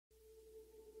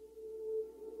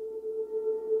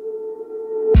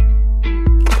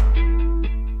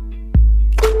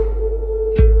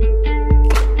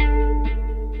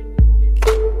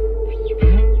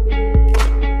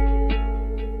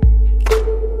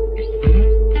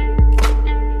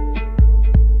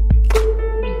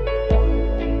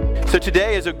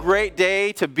Today is a great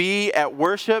day to be at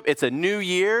worship. It's a new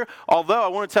year. Although I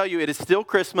want to tell you, it is still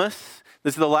Christmas.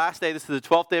 This is the last day. This is the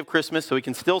 12th day of Christmas, so we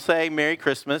can still say Merry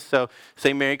Christmas. So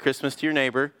say Merry Christmas to your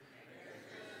neighbor.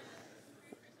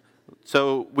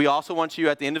 So we also want you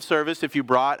at the end of service, if you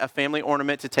brought a family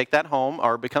ornament, to take that home,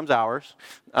 or it becomes ours.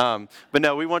 But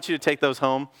no, we want you to take those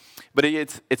home. But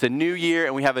it's a new year,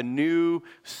 and we have a new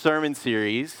sermon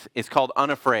series. It's called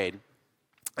Unafraid.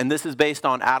 And this is based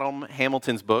on Adam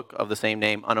Hamilton's book of the same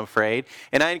name, Unafraid.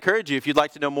 And I encourage you, if you'd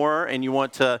like to know more and you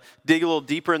want to dig a little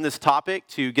deeper in this topic,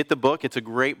 to get the book. It's a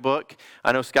great book.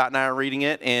 I know Scott and I are reading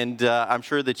it, and I'm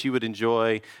sure that you would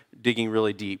enjoy digging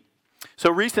really deep.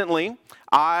 So recently,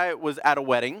 I was at a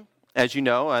wedding. As you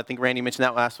know, I think Randy mentioned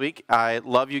that last week. I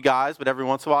love you guys, but every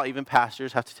once in a while, even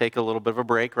pastors have to take a little bit of a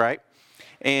break, right?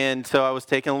 And so I was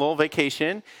taking a little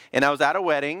vacation, and I was at a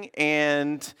wedding,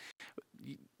 and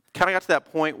kind of got to that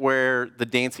point where the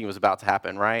dancing was about to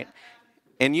happen, right?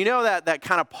 And you know that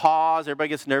kind of pause, everybody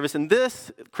gets nervous. And this,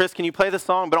 Chris, can you play the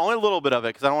song? But only a little bit of it,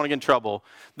 because I don't want to get in trouble.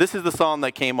 This is the song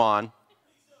that came on.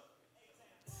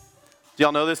 Do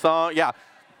y'all know this song? Yeah.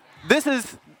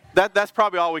 That's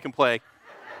probably all we can play.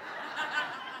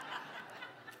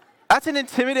 That's an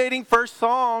intimidating first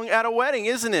song at a wedding,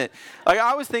 isn't it? Like,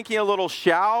 I was thinking a little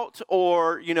Shout,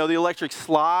 or, the Electric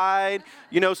Slide,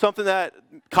 something that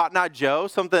Cotton Eye Joe,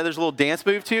 something that there's a little dance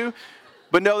move to.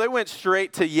 But no, they went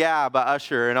straight to Yeah by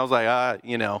Usher, and I was like,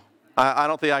 I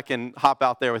don't think I can hop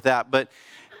out there with that. But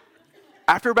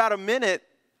after about a minute,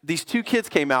 these two kids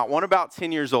came out, one about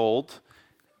 10 years old,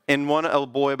 and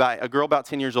a girl about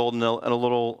 10 years old, and a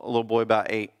little boy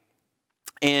about 8.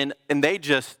 And they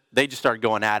just started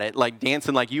going at it, like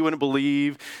dancing like you wouldn't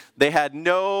believe. They had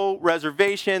no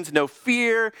reservations, no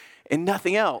fear, and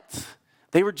nothing else.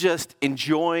 They were just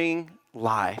enjoying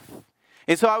life.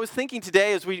 And so I was thinking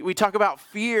today, as we talk about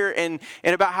fear and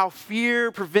about how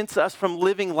fear prevents us from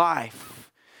living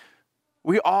life.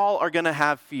 We all are going to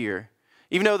have fear.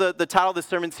 Even though the title of this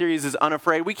sermon series is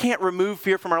Unafraid, we can't remove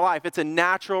fear from our life. It's a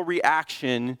natural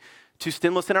reaction to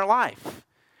stimulus in our life.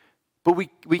 But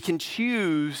we can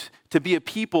choose to be a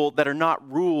people that are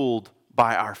not ruled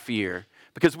by our fear,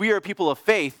 because we are a people of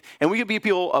faith, and we can be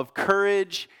people of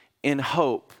courage and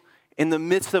hope in the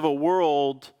midst of a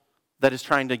world that is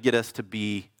trying to get us to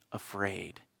be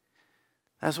afraid.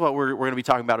 That's what we're going to be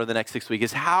talking about over the next 6 weeks,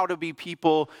 is how to be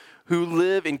people who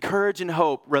live in courage and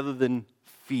hope rather than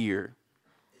fear.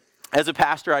 As a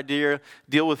pastor, I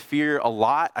deal with fear a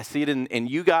lot. I see it in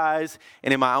you guys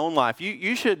and in my own life.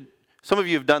 You should. Some of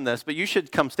you have done this, but you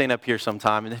should come stand up here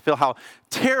sometime and feel how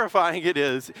terrifying it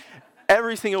is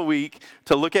every single week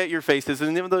to look at your faces,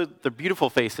 and even though they're beautiful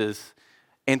faces,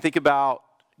 and think about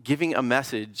giving a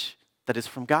message that is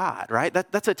from God, right?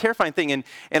 That's a terrifying thing. And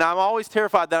I'm always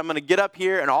terrified that I'm going to get up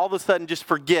here and all of a sudden just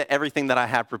forget everything that I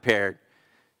have prepared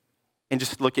and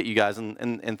just look at you guys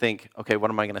and think, okay,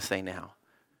 what am I going to say now?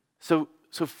 So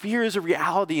fear is a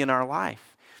reality in our life.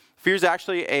 Fear is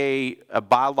actually a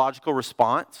biological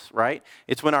response, right?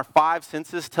 It's when our 5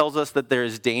 senses tells us that there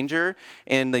is danger,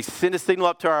 and they send a signal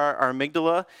up to our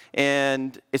amygdala,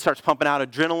 and it starts pumping out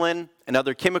adrenaline and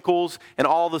other chemicals, and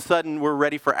all of a sudden we're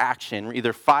ready for action. We're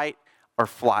either fight or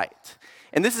flight.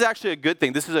 And this is actually a good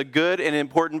thing. This is a good and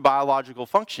important biological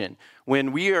function.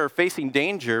 When we are facing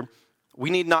danger, we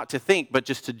need not to think, but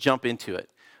just to jump into it.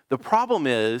 The problem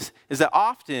is that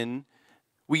often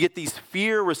we get these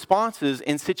fear responses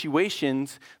in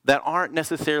situations that aren't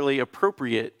necessarily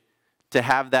appropriate to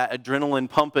have that adrenaline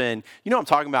pumping. You know what I'm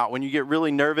talking about, when you get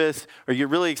really nervous or you're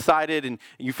really excited and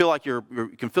you feel like you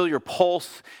can feel your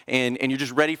pulse and you're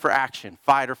just ready for action,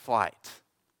 fight or flight.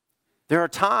 There are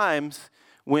times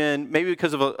when maybe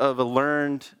because of a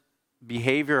learned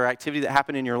behavior or activity that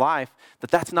happened in your life,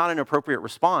 that's not an appropriate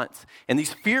response. And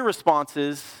these fear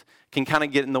responses can kind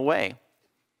of get in the way.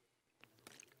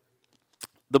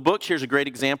 The book shares a great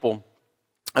example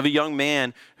of a young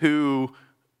man who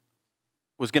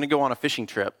was going to go on a fishing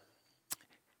trip.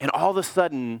 And all of a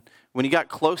sudden, when he got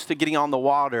close to getting on the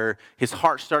water, his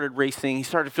heart started racing. He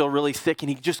started to feel really sick, and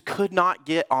he just could not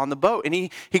get on the boat. And he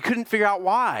couldn't figure out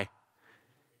why.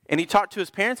 And he talked to his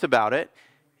parents about it.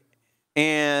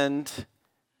 And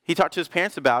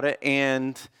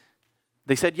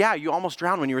they said, yeah, you almost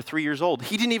drowned when you were 3 years old.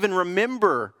 He didn't even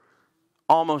remember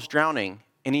almost drowning.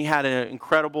 And he had an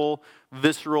incredible,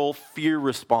 visceral fear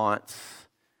response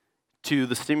to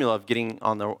the stimuli of getting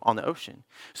on the ocean.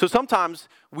 So sometimes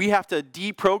we have to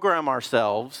deprogram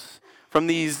ourselves from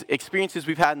these experiences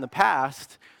we've had in the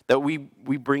past, that we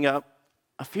bring up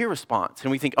a fear response.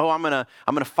 And we think, I'm gonna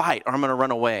fight, or I'm gonna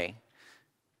run away.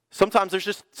 Sometimes there's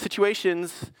just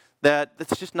situations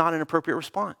that's just not an appropriate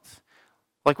response.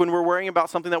 Like when we're worrying about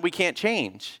something that we can't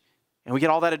change and we get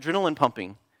all that adrenaline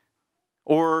pumping.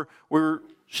 Or we're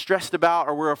stressed about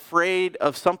or we're afraid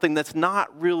of something that's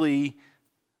not really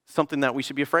something that we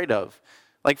should be afraid of.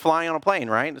 Like flying on a plane,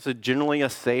 right? It's generally a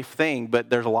safe thing, but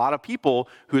there's a lot of people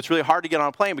who it's really hard to get on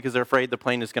a plane because they're afraid the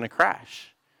plane is going to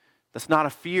crash. That's not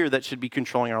a fear that should be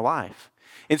controlling our life.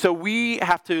 And so we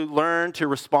have to learn to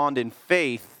respond in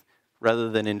faith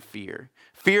rather than in fear.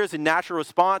 Fear is a natural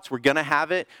response. We're going to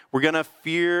have it. We're going to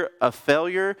fear of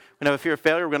failure. We're going to have a fear of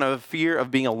failure. We're going to have a fear of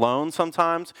being alone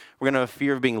sometimes. We're going to have a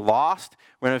fear of being lost.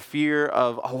 We're going to have a fear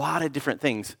of a lot of different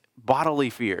things, bodily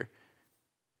fear.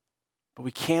 But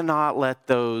we cannot let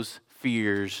those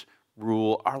fears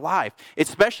rule our life,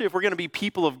 especially if we're going to be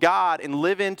people of God and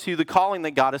live into the calling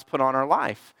that God has put on our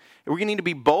life. We're going to need to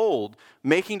be bold.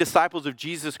 Making disciples of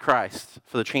Jesus Christ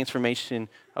for the transformation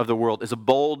of the world is a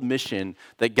bold mission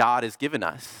that God has given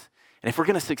us. And if we're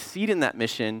going to succeed in that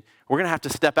mission, we're going to have to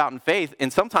step out in faith.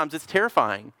 And sometimes it's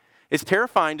terrifying. It's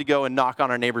terrifying to go and knock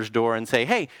on our neighbor's door and say,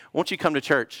 hey, won't you come to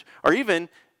church? Or even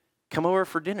come over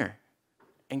for dinner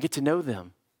and get to know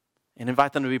them and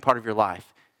invite them to be part of your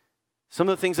life. Some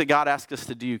of the things that God asks us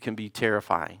to do can be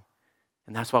terrifying.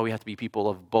 And that's why we have to be people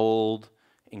of bold,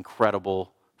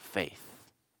 incredible faith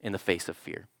in the face of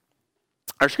fear.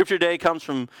 Our scripture today comes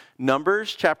from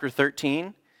Numbers chapter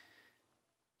 13,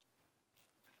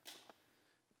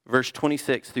 verse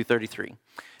 26 through 33.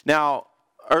 Now,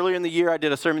 earlier in the year, I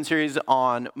did a sermon series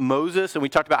on Moses, and we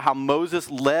talked about how Moses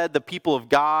led the people of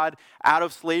God out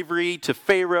of slavery to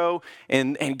Pharaoh,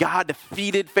 and God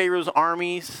defeated Pharaoh's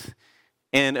armies,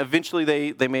 and eventually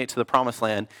they made it to the promised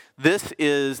land. This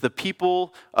is the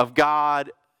people of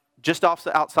God just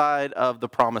outside of the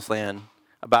promised land,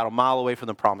 about a mile away from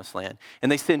the promised land.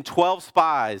 And they send 12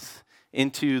 spies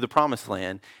into the promised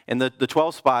land, and the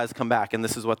 12 spies come back, and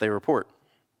this is what they report.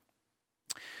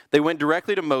 They went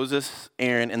directly to Moses,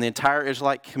 Aaron, and the entire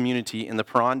Israelite community in the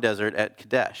Paran Desert at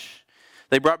Kadesh.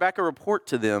 They brought back a report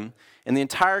to them and the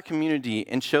entire community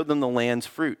and showed them the land's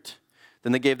fruit.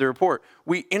 Then they gave the report.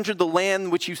 We entered the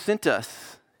land which you sent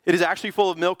us. It is actually full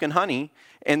of milk and honey,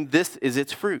 and this is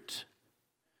its fruit.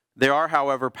 There are,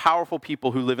 however, powerful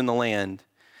people who live in the land.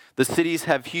 The cities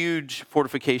have huge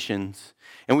fortifications,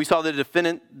 and we saw the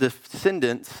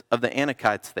descendants of the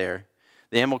Anakites there.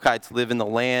 The Amalekites live in the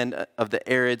land of the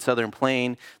arid southern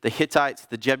plain. The Hittites,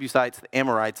 the Jebusites, the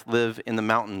Amorites live in the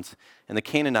mountains, and the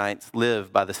Canaanites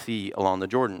live by the sea along the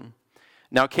Jordan.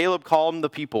 Now Caleb called the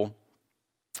people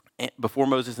before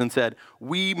Moses and said,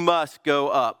 we must go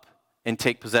up and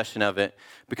take possession of it,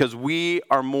 because we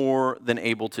are more than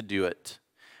able to do it.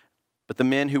 But the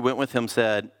men who went with him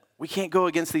said, we can't go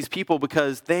against these people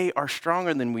because they are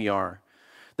stronger than we are.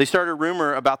 They started a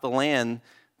rumor about the land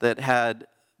that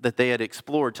they had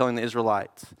explored, telling the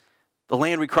Israelites, the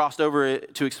land we crossed over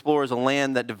to explore is a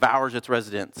land that devours its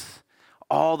residents.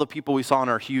 All the people we saw in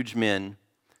are huge men.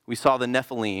 We saw the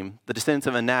Nephilim, the descendants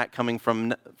of Anak coming from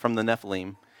the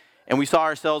Nephilim. And we saw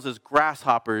ourselves as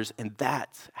grasshoppers, and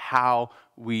that's how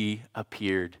we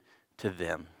appeared to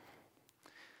them.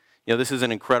 You know, this is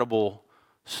an incredible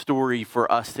story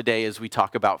for us today as we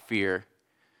talk about fear.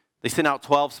 They sent out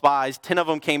 12 spies. 10 of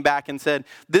them came back and said,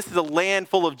 this is a land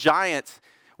full of giants.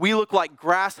 We look like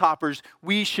grasshoppers.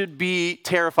 We should be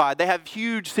terrified. They have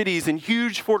huge cities and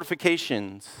huge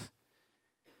fortifications.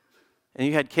 And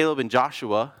you had Caleb and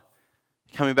Joshua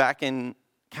coming back and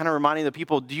kind of reminding the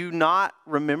people, do you not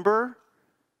remember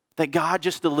that God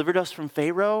just delivered us from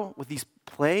Pharaoh with these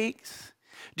plagues?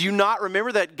 Do you not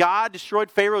remember that God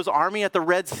destroyed Pharaoh's army at the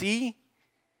Red Sea?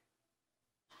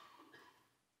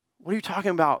 What are you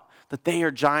talking about? That they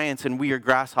are giants and we are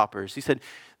grasshoppers. He said,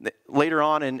 later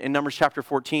on in Numbers chapter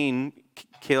 14,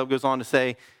 Caleb goes on to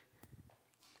say,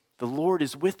 the Lord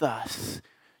is with us.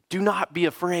 Do not be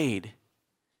afraid.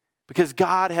 Because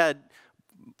God had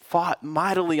fought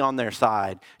mightily on their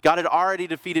side. God had already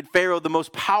defeated Pharaoh, the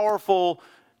most powerful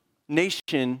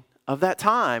nation of that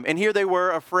time. And here they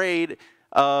were afraid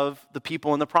of the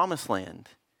people in the promised land.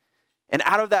 And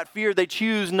out of that fear, they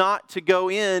choose not to go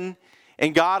in,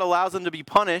 and God allows them to be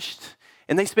punished.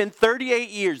 And they spend 38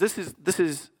 years, this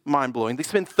is mind-blowing, they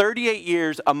spend 38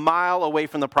 years a mile away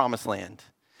from the promised land.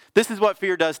 This is what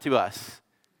fear does to us.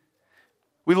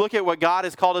 We look at what God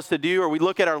has called us to do, or we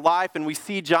look at our life and we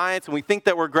see giants and we think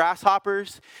that we're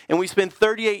grasshoppers, and we spend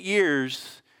 38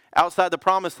 years outside the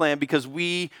promised land because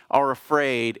we are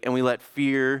afraid and we let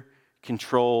fear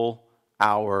control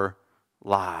our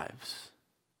lives.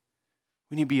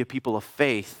 We need to be a people of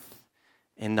faith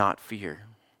and not fear.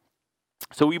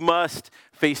 So we must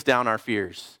face down our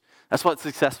fears. That's what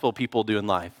successful people do in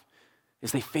life,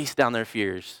 is they face down their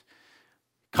fears.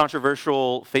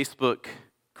 Controversial Facebook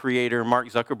creator, Mark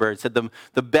Zuckerberg, said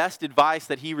the best advice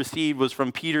that he received was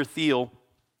from Peter Thiel,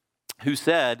 who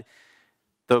said,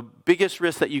 the biggest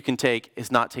risk that you can take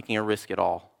is not taking a risk at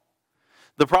all.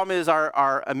 The problem is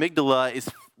our amygdala is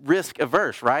risk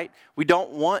averse, right? We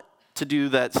don't want to do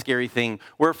that scary thing.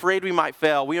 We're afraid we might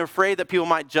fail. We're afraid that people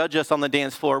might judge us on the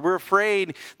dance floor. We're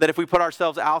afraid that if we put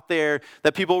ourselves out there,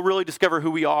 that people will really discover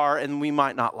who we are and we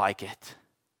might not like it.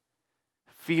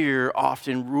 Fear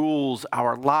often rules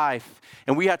our life,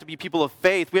 and we have to be people of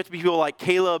faith. We have to be people like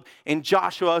Caleb and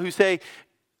Joshua who say,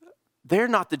 they're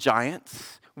not the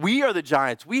giants. We are the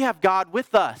giants. We have God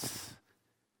with us.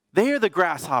 They are the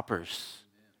grasshoppers.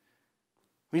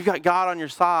 When you've got God on your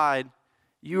side,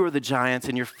 you are the giants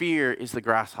and your fear is the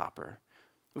grasshopper.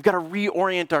 We've got to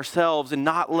reorient ourselves and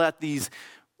not let these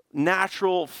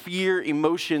natural fear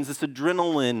emotions, this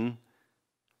adrenaline,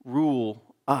 rule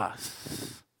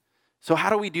us. So how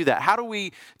do we do that? How do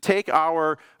we take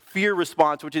our fear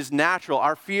response, which is natural,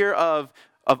 our fear of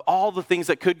all the things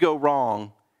that could go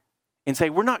wrong, and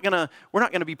say, we're not gonna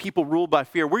be people ruled by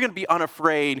fear. We're gonna be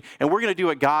unafraid, and we're gonna do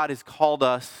what God has called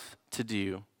us to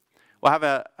do. Well, I have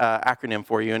an acronym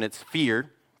for you, and it's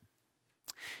FEAR.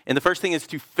 And the first thing is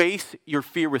to face your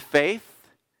fear with faith,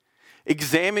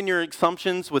 examine your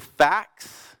assumptions with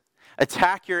facts,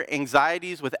 attack your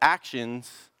anxieties with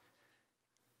actions,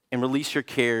 and release your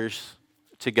cares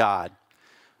to God.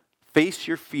 Face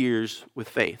your fears with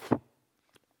faith.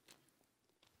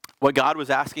 What God was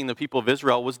asking the people of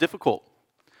Israel was difficult.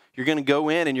 You're going to go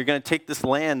in and you're going to take this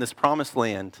land, this promised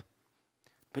land.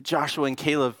 But Joshua and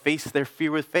Caleb faced their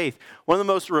fear with faith. One of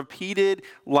the most repeated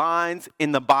lines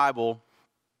in the Bible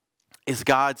is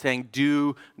God saying,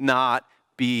 do not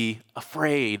be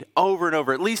afraid, over and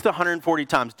over, at least 140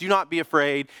 times. Do not be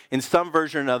afraid. In some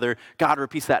version or another, God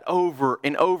repeats that over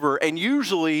and over, and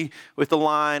usually with the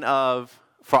line of,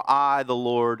 for I, the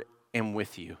Lord, am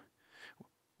with you.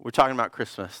 We're talking about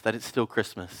Christmas, that it's still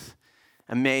Christmas.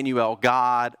 Emmanuel,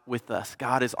 God with us.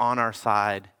 God is on our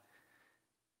side.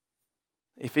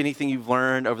 If anything you've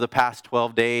learned over the past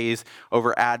 12 days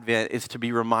over Advent is to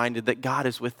be reminded that God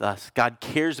is with us. God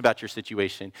cares about your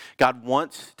situation. God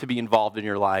wants to be involved in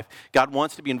your life. God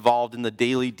wants to be involved in the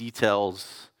daily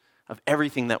details of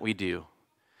everything that we do.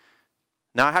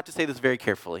 Now, I have to say this very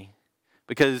carefully,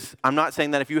 because I'm not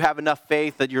saying that if you have enough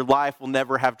faith that your life will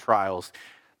never have trials.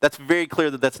 That's very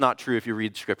clear that that's not true if you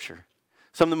read Scripture.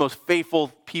 Some of the most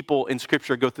faithful people in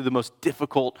Scripture go through the most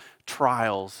difficult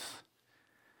trials.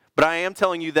 But I am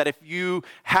telling you that if you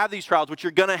have these trials, which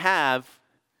you're going to have,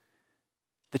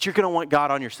 that you're going to want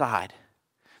God on your side.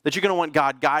 That you're going to want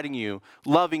God guiding you,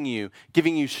 loving you,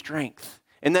 giving you strength.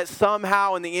 And that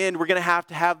somehow in the end, we're going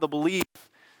to have the belief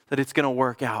that it's going to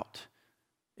work out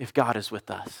if God is with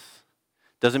us.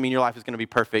 Doesn't mean your life is going to be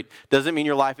perfect. Doesn't mean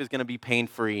your life is going to be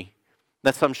pain-free.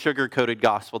 That's some sugar-coated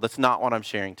gospel. That's not what I'm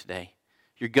sharing today.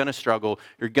 You're going to struggle.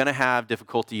 You're going to have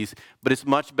difficulties. But it's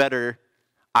much better,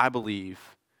 I believe,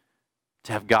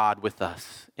 to have God with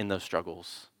us in those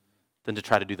struggles than to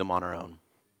try to do them on our own.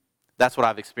 That's what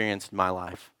I've experienced in my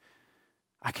life.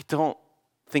 I don't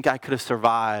think I could have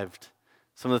survived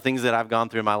some of the things that I've gone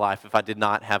through in my life if I did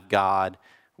not have God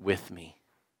with me.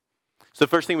 So the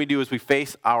first thing we do is we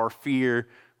face our fear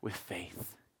with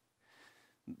faith.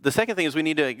 The second thing is we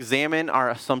need to examine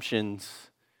our assumptions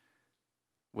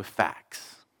with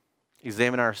facts.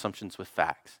 Examine our assumptions with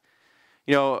facts.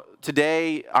 You know,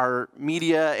 today our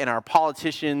media and our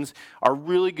politicians are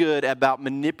really good about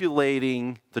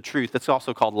manipulating the truth. That's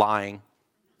also called lying.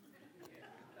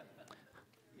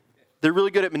 They're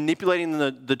really good at manipulating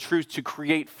the truth to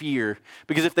create fear,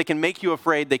 because if they can make you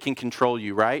afraid, they can control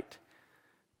you, right?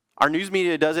 Our news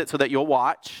media does it so that you'll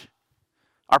watch.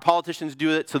 Our politicians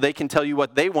do it so they can tell you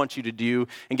what they want you to do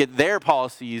and get their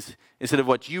policies instead of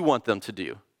what you want them to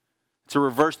do. It's a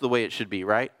reverse the way it should be,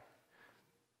 right?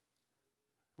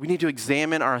 We need to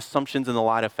examine our assumptions in the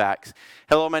light of facts.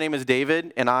 Hello, my name is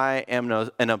David, and I am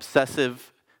an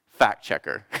obsessive fact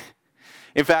checker.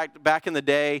 In fact, back in the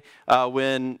day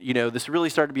when this really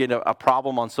started to be a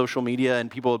problem on social media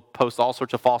and people would post all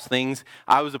sorts of false things,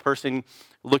 I was a person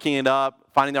looking it up,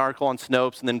 finding the article on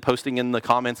Snopes, and then posting in the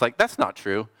comments like, that's not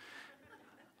true.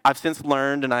 I've since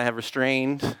learned and I have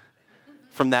restrained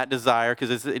from that desire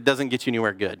because it doesn't get you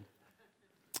anywhere good.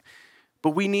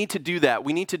 But we need to do that.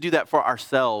 We need to do that for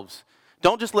ourselves.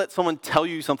 Don't just let someone tell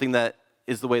you something that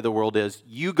is the way the world is.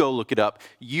 You go look it up.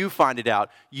 You find it out.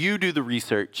 You do the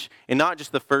research. And not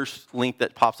just the first link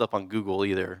that pops up on Google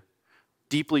either.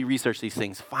 Deeply research these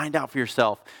things. Find out for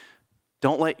yourself.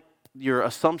 Don't let your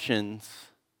assumptions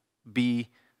be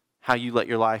how you let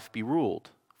your life be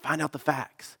ruled. Find out the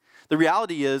facts. The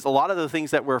reality is a lot of the things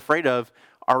that we're afraid of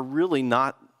are really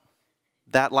not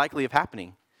that likely of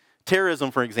happening.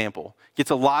 Terrorism, for example,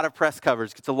 gets a lot of press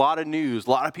coverage, gets a lot of news, a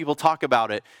lot of people talk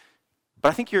about it. But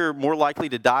I think you're more likely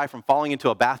to die from falling into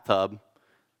a bathtub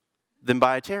than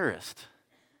by a terrorist.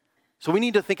 So we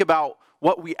need to think about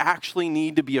what we actually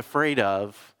need to be afraid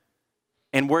of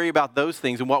and worry about those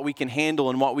things and what we can handle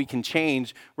and what we can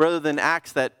change rather than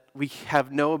acts that we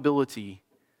have no ability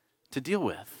to deal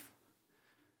with.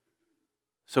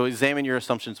 So examine your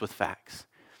assumptions with facts.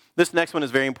 This next one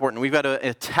is very important. We've got to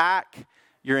attack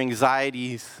your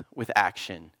anxieties with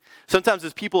action. Sometimes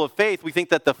as people of faith, we think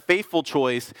that the faithful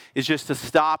choice is just to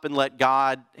stop and let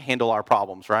God handle our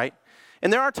problems, right?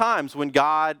 And there are times when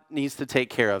God needs to take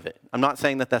care of it. I'm not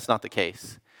saying that that's not the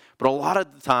case. But a lot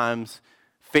of the times,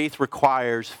 faith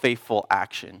requires faithful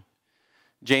action.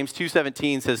 James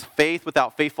 2:17 says, faith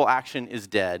without faithful action is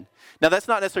dead. Now, that's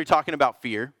not necessarily talking about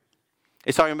fear.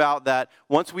 It's talking about that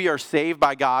once we are saved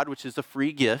by God, which is a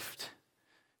free gift,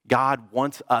 God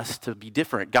wants us to be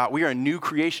different. God, we are a new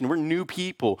creation. We're new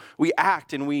people. We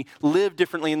act and we live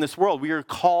differently in this world. We are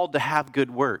called to have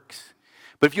good works.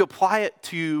 But if you apply it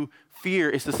to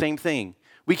fear, it's the same thing.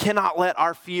 We cannot let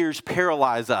our fears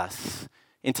paralyze us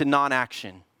into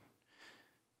non-action.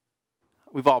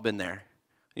 We've all been there.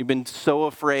 You've been so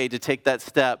afraid to take that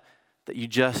step that you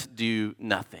just do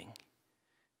nothing.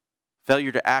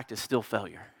 Failure to act is still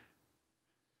failure.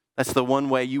 That's the one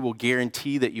way you will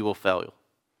guarantee that you will fail.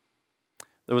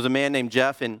 There was a man named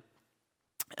Jeff, and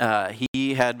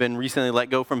he had been recently let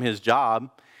go from his job,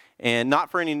 and not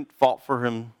for any fault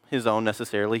for his own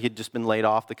necessarily. He had just been laid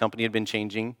off. The company had been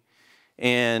changing,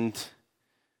 and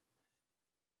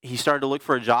he started to look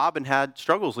for a job and had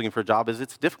struggles looking for a job as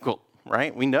it's difficult,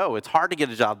 right? We know it's hard to get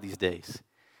a job these days.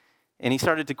 And he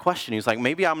started to question. He was like,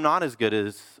 maybe I'm not as good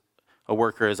as a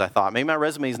worker as I thought. Maybe my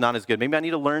resume is not as good. Maybe I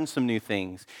need to learn some new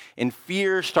things. And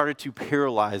fear started to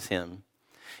paralyze him.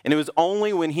 And it was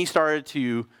only when he started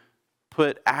to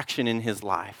put action in his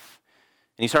life.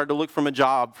 And he started to look from a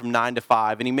job from 9 to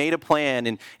 5. And he made a plan,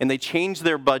 and they changed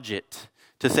their budget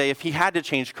to say if he had to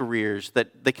change careers,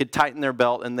 that they could tighten their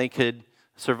belt and they could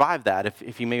survive that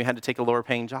if he maybe had to take a lower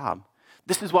paying job.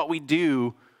 This is what we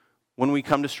do when we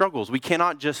come to struggles. We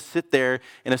cannot just sit there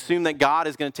and assume that God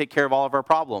is going to take care of all of our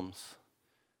problems.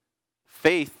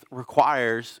 Faith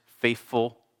requires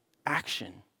faithful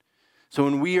action. So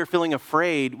when we are feeling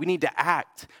afraid, we need to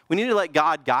act. We need to let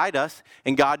God guide us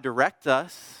and God direct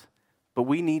us, but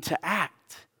we need to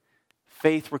act.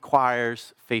 Faith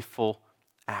requires faithful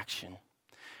action.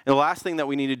 And the last thing that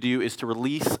we need to do is to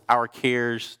release our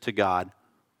cares to God.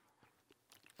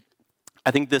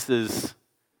 I think this is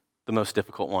the most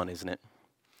difficult one, isn't it?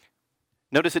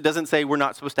 Notice it doesn't say we're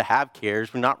not supposed to have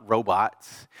cares. We're not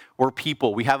robots. We're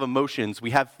people. We have emotions.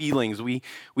 We have feelings. We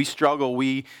struggle.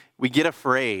 We get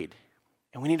afraid.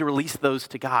 And we need to release those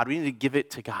to God. We need to give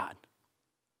it to God.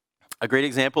 A great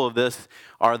example of this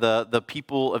are the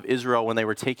people of Israel when they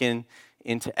were taken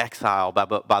into exile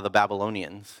by the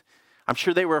Babylonians. I'm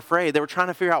sure they were afraid. They were trying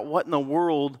to figure out what in the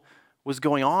world was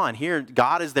going on. Here,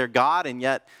 God is their God, and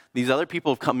yet these other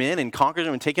people have come in and conquered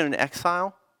them and taken them into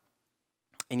exile,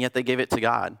 and yet they gave it to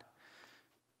God.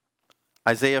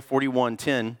 Isaiah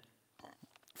 41:10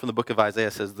 from the book of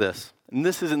Isaiah says this, and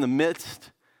this is in the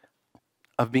midst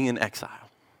of being in exile.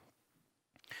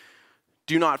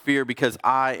 Do not fear, because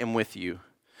I am with you.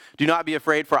 Do not be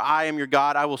afraid, for I am your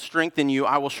God. I will strengthen you.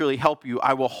 I will surely help you.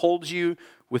 I will hold you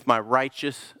with my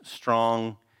righteous,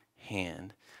 strong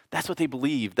hand. That's what they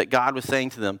believed, that God was saying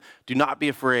to them. Do not be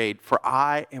afraid, for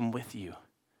I am with you.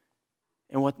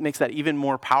 And what makes that even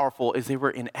more powerful is they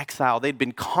were in exile. They'd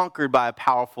been conquered by a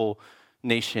powerful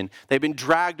nation. They'd been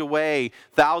dragged away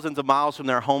thousands of miles from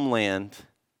their homeland.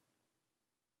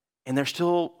 And they're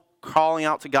still calling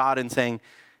out to God and saying,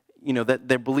 that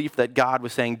their belief that God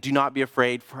was saying, do not be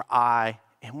afraid, for I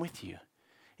am with you.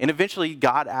 And eventually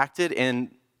God acted and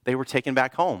they were taken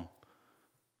back home.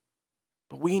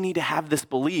 But we need to have this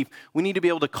belief. We need to be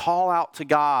able to call out to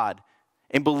God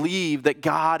and believe that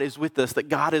God is with us, that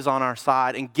God is on our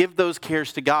side, and give those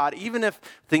cares to God, even if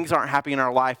things aren't happening in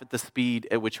our life at the speed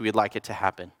at which we'd like it to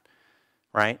happen,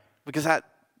 right? Because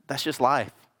that's just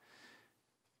life.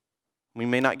 We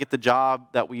may not get the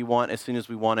job that we want as soon as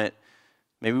we want it.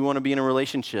 Maybe we want to be in a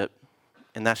relationship,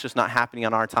 and that's just not happening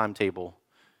on our timetable.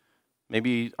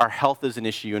 Maybe our health is an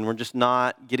issue, and we're just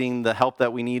not getting the help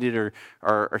that we needed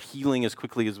or healing as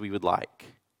quickly as we would like.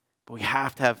 But we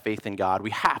have to have faith in God. We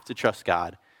have to trust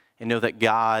God and know that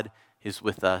God is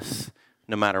with us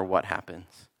no matter what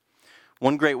happens.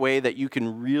 One great way that you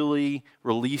can really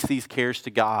release these cares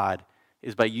to God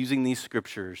is by using these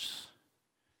scriptures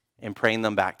and praying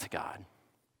them back to God.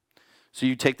 So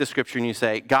you take the scripture and you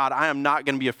say, God, I am not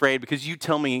going to be afraid because you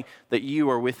tell me that you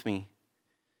are with me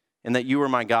and that you are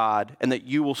my God and that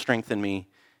you will strengthen me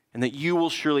and that you will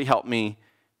surely help me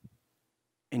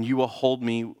and you will hold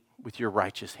me with your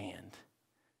righteous hand.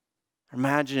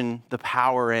 Imagine the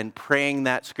power in praying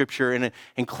that scripture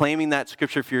and claiming that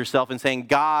scripture for yourself and saying,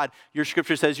 God, your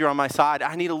scripture says you're on my side.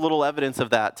 I need a little evidence of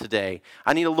that today.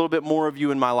 I need a little bit more of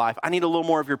you in my life. I need a little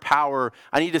more of your power.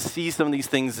 I need to see some of these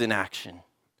things in action.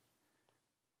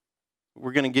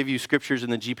 We're going to give you scriptures in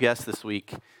the GPS this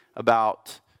week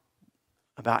about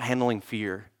handling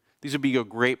fear. These would be a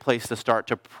great place to start,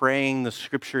 to praying the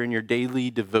scripture in your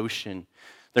daily devotion.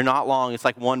 They're not long. It's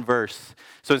like one verse.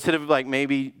 So instead of like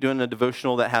maybe doing a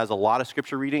devotional that has a lot of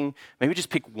scripture reading, maybe just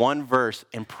pick one verse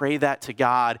and pray that to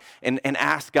God and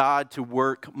ask God to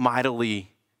work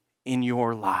mightily in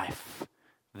your life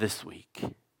this week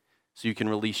so you can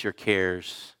release your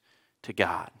cares to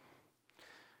God.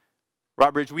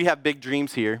 Rockbridge, we have big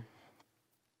dreams here.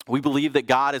 We believe that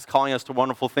God is calling us to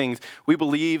wonderful things. We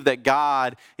believe that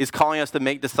God is calling us to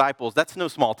make disciples. That's no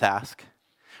small task.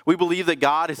 We believe that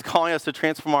God is calling us to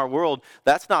transform our world.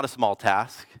 That's not a small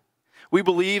task. We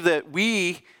believe that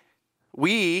we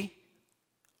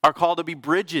are called to be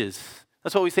bridges.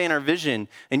 That's what we say in our vision.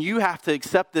 And you have to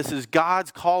accept this as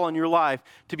God's call on your life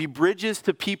to be bridges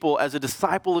to people as a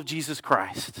disciple of Jesus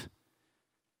Christ.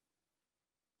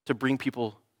 To bring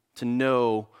people to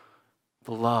know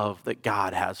the love that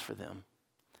God has for them.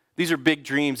 These are big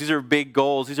dreams. These are big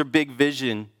goals. These are big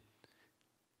vision.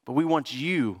 But we want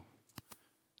you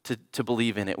to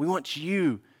believe in it. We want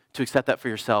you to accept that for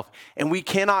yourself. And we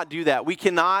cannot do that. We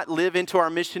cannot live into our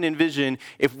mission and vision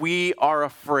if we are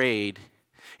afraid.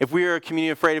 If we are a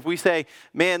community afraid, if we say,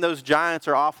 man, those giants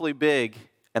are awfully big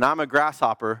and I'm a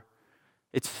grasshopper,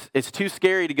 it's too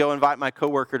scary to go invite my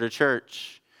coworker to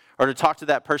church or to talk to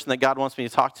that person that God wants me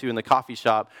to talk to in the coffee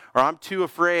shop, or I'm too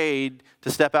afraid to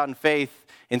step out in faith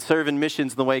and serve in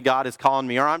missions the way God is calling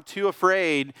me, or I'm too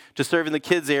afraid to serve in the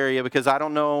kids area because I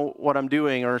don't know what I'm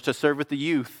doing, or to serve with the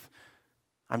youth.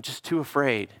 I'm just too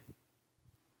afraid.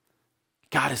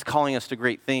 God is calling us to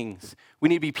great things. We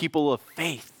need to be people of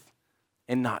faith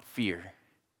and not fear.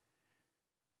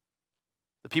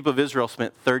 The people of Israel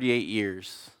spent 38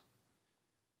 years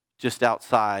just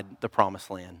outside the promised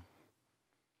land.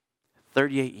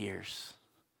 38 years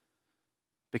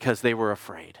because they were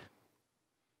afraid.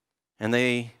 And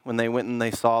when they went and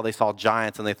they saw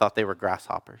giants and they thought they were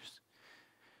grasshoppers.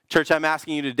 Church, I'm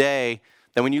asking you today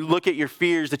that when you look at your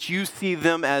fears, that you see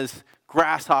them as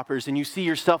grasshoppers and you see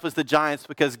yourself as the giants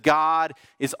because God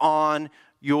is on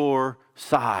your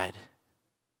side.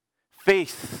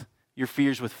 Face your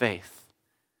fears with faith.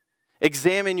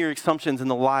 Examine your assumptions in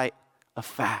the light of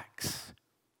facts.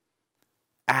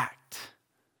 Act.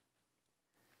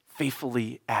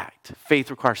 Faithfully act. Faith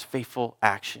requires faithful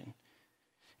action.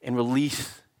 And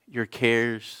release your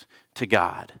cares to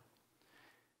God.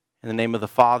 In the name of the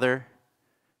Father,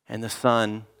 and the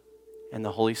Son, and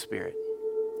the Holy Spirit.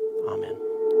 Amen.